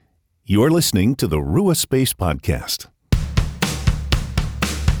You're listening to the Rua Space Podcast.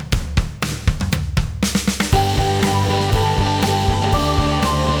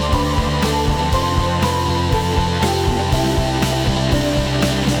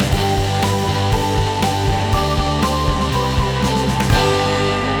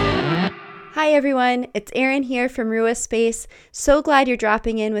 Hi everyone, it's Erin here from Rua Space. So glad you're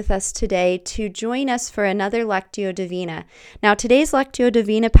dropping in with us today to join us for another Lectio Divina. Now today's Lectio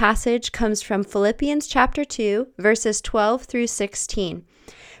Divina passage comes from Philippians chapter 2, verses 12 through 16.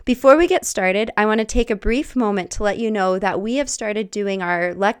 Before we get started, I want to take a brief moment to let you know that we have started doing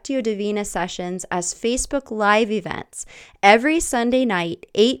our Lectio Divina sessions as Facebook Live events every Sunday night,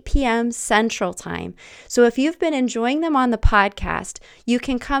 8 p.m. Central Time. So if you've been enjoying them on the podcast, you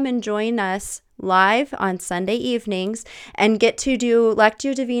can come and join us live on Sunday evenings and get to do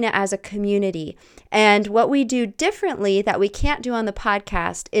Lectio Divina as a community. And what we do differently that we can't do on the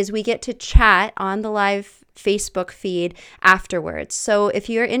podcast is we get to chat on the live Facebook feed afterwards. So if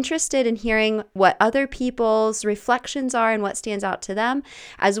you're interested in hearing what other people's reflections are and what stands out to them,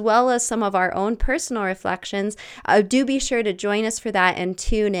 as well as some of our own personal reflections, do be sure to join us for that and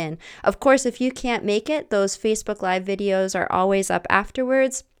tune in. Of course, if you can't make it, those Facebook Live videos are always up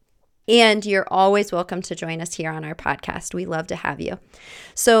afterwards. And you're always welcome to join us here on our podcast. We love to have you.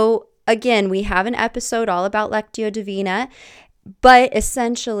 So again, we have an episode all about Lectio Divina. But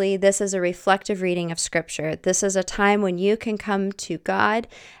essentially, this is a reflective reading of Scripture. This is a time when you can come to God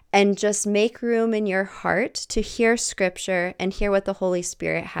and just make room in your heart to hear Scripture and hear what the Holy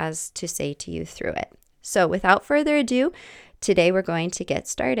Spirit has to say to you through it. So without further ado, today we're going to get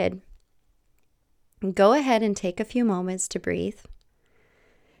started. Go ahead and take a few moments to breathe.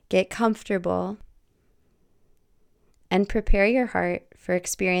 Get comfortable and prepare your heart for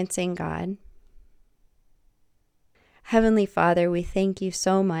experiencing God. Heavenly Father, we thank you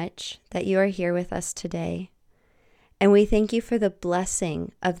so much that you are here with us today. And we thank you for the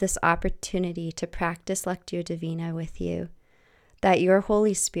blessing of this opportunity to practice Lectio Divina with you, that your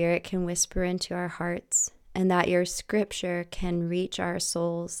Holy Spirit can whisper into our hearts and that your Scripture can reach our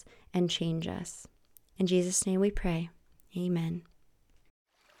souls and change us. In Jesus' name we pray. Amen.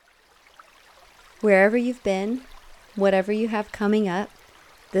 Wherever you've been, whatever you have coming up,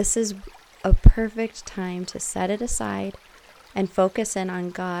 this is a perfect time to set it aside and focus in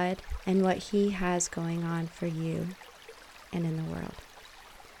on God and what He has going on for you and in the world.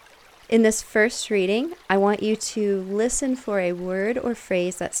 In this first reading, I want you to listen for a word or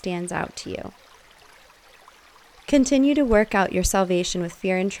phrase that stands out to you. Continue to work out your salvation with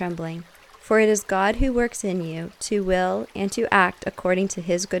fear and trembling, for it is God who works in you to will and to act according to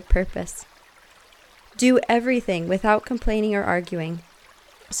His good purpose. Do everything without complaining or arguing,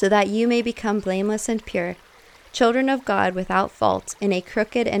 so that you may become blameless and pure, children of God without fault in a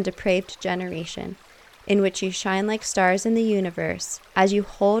crooked and depraved generation, in which you shine like stars in the universe, as you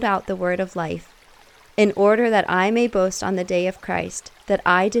hold out the word of life, in order that I may boast on the day of Christ, that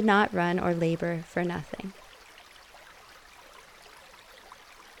I did not run or labor for nothing.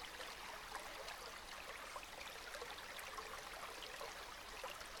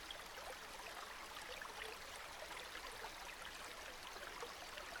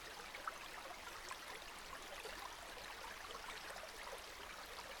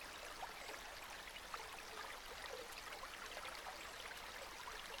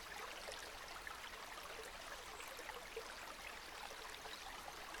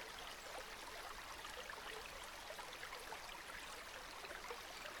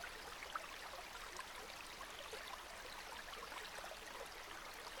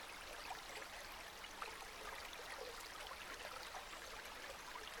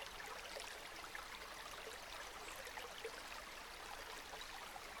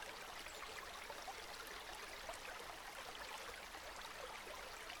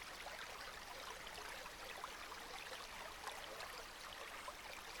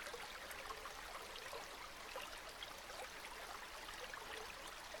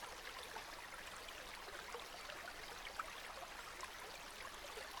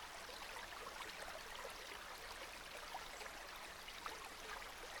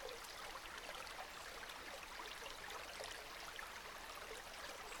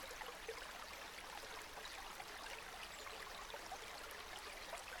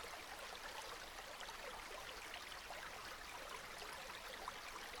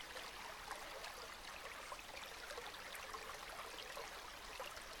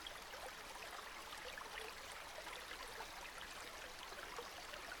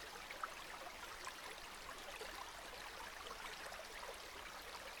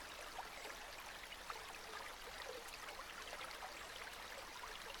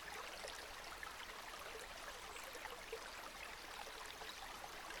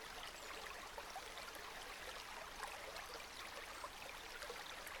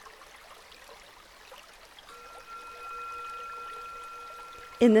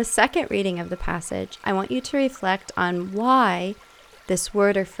 In the second reading of the passage, I want you to reflect on why this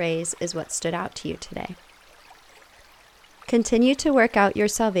word or phrase is what stood out to you today. Continue to work out your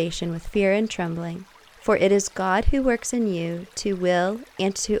salvation with fear and trembling, for it is God who works in you to will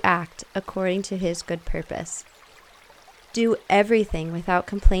and to act according to his good purpose. Do everything without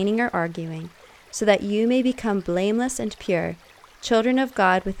complaining or arguing, so that you may become blameless and pure, children of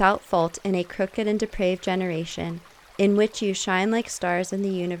God without fault in a crooked and depraved generation, in which you shine like stars in the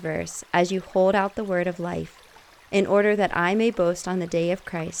universe as you hold out the word of life, in order that I may boast on the day of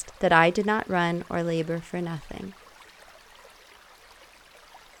Christ that I did not run or labor for nothing.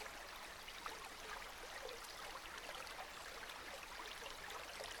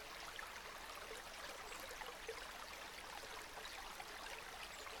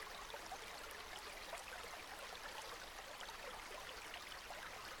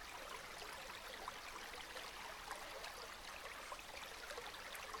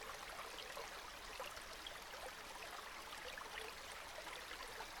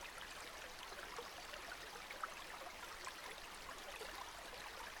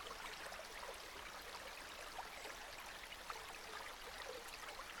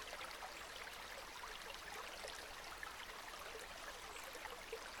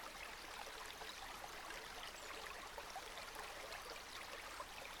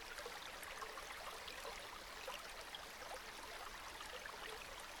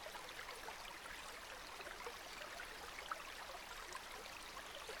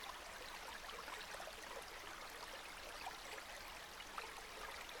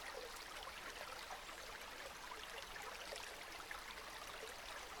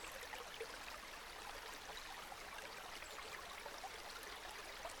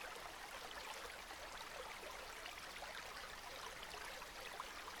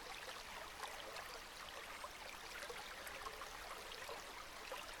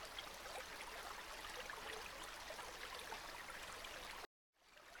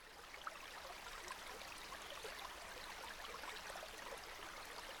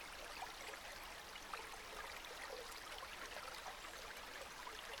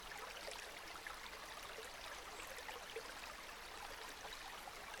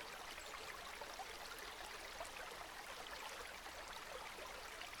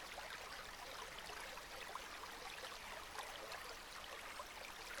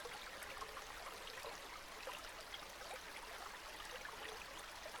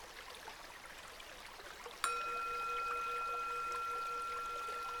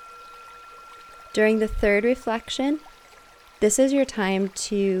 During the third reflection, this is your time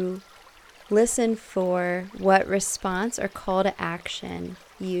to listen for what response or call to action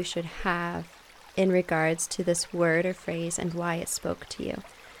you should have in regards to this word or phrase and why it spoke to you.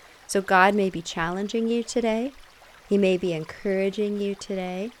 So God may be challenging you today. He may be encouraging you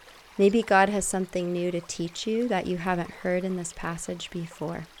today. Maybe God has something new to teach you that you haven't heard in this passage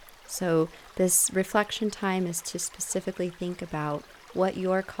before. So this reflection time is to specifically think about what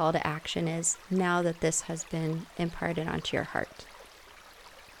your call to action is now that this has been imparted onto your heart.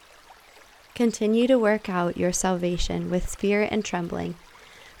 Continue to work out your salvation with fear and trembling,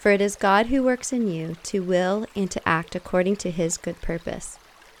 for it is God who works in you to will and to act according to his good purpose.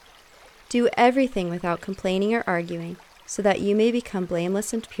 Do everything without complaining or arguing, so that you may become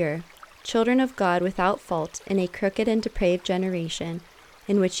blameless and pure, children of God without fault in a crooked and depraved generation,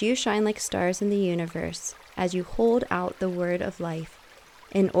 in which you shine like stars in the universe, as you hold out the word of life,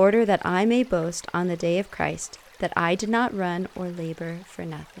 in order that I may boast on the day of Christ that I did not run or labor for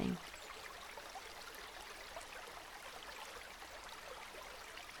nothing.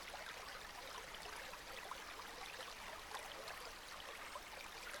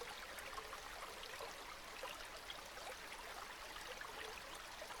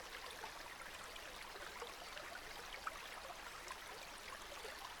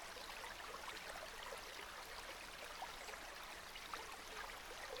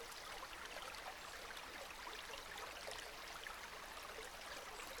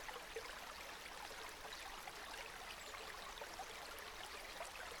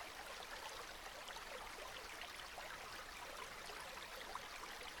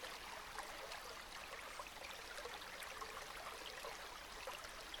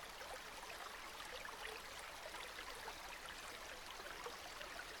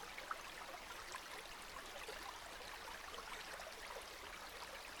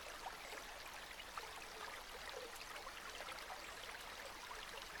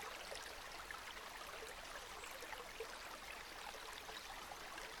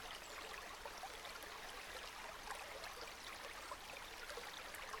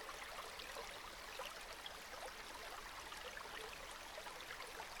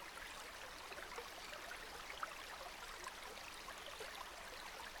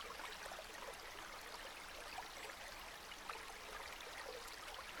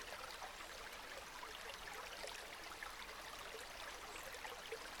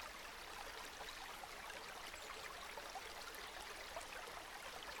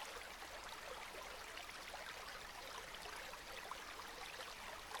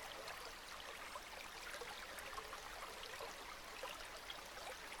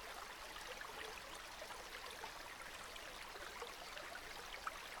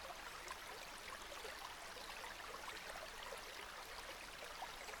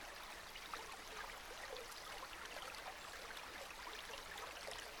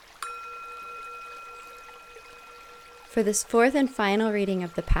 For this fourth and final reading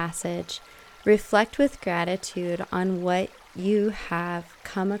of the passage, reflect with gratitude on what you have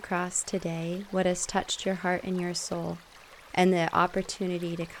come across today, what has touched your heart and your soul, and the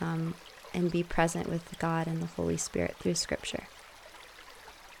opportunity to come and be present with God and the Holy Spirit through Scripture.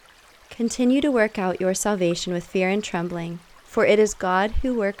 Continue to work out your salvation with fear and trembling, for it is God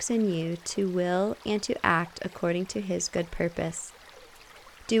who works in you to will and to act according to His good purpose.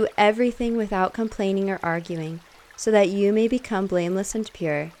 Do everything without complaining or arguing, so that you may become blameless and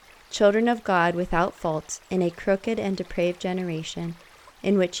pure, children of God without fault in a crooked and depraved generation,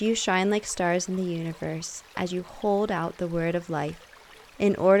 in which you shine like stars in the universe, as you hold out the word of life,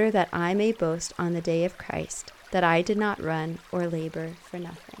 in order that I may boast on the day of Christ, that I did not run or labor for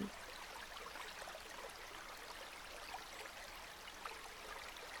nothing.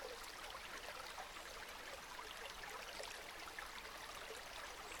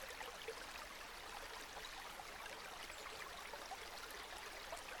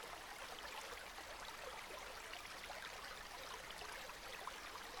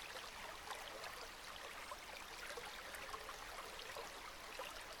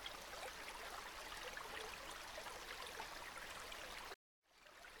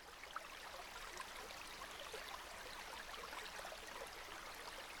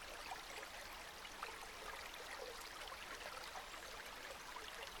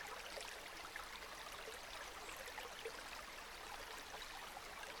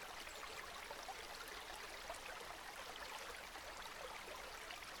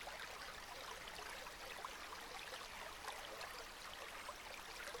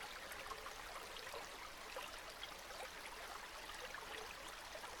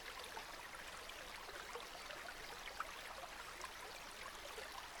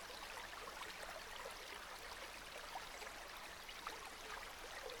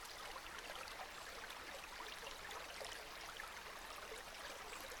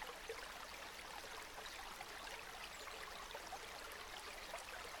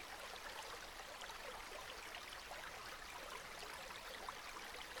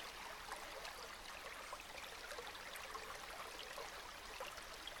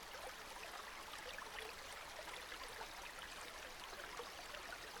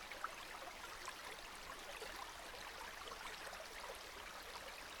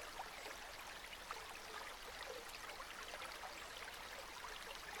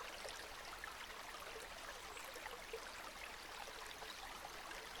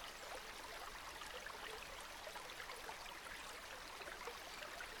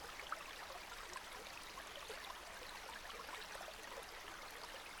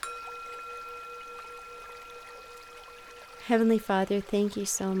 Heavenly Father, thank you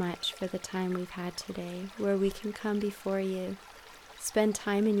so much for the time we've had today, where we can come before you, spend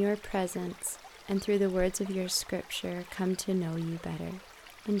time in your presence, and through the words of your Scripture, come to know you better.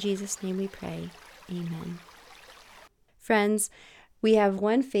 In Jesus' name we pray. Amen. Friends, we have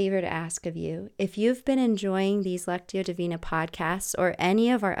one favor to ask of you. If you've been enjoying these Lectio Divina podcasts or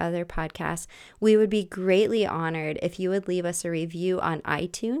any of our other podcasts, we would be greatly honored if you would leave us a review on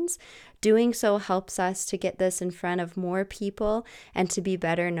iTunes. Doing so helps us to get this in front of more people and to be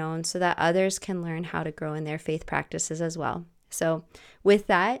better known so that others can learn how to grow in their faith practices as well. So with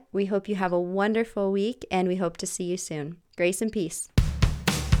that, we hope you have a wonderful week and we hope to see you soon. Grace and peace.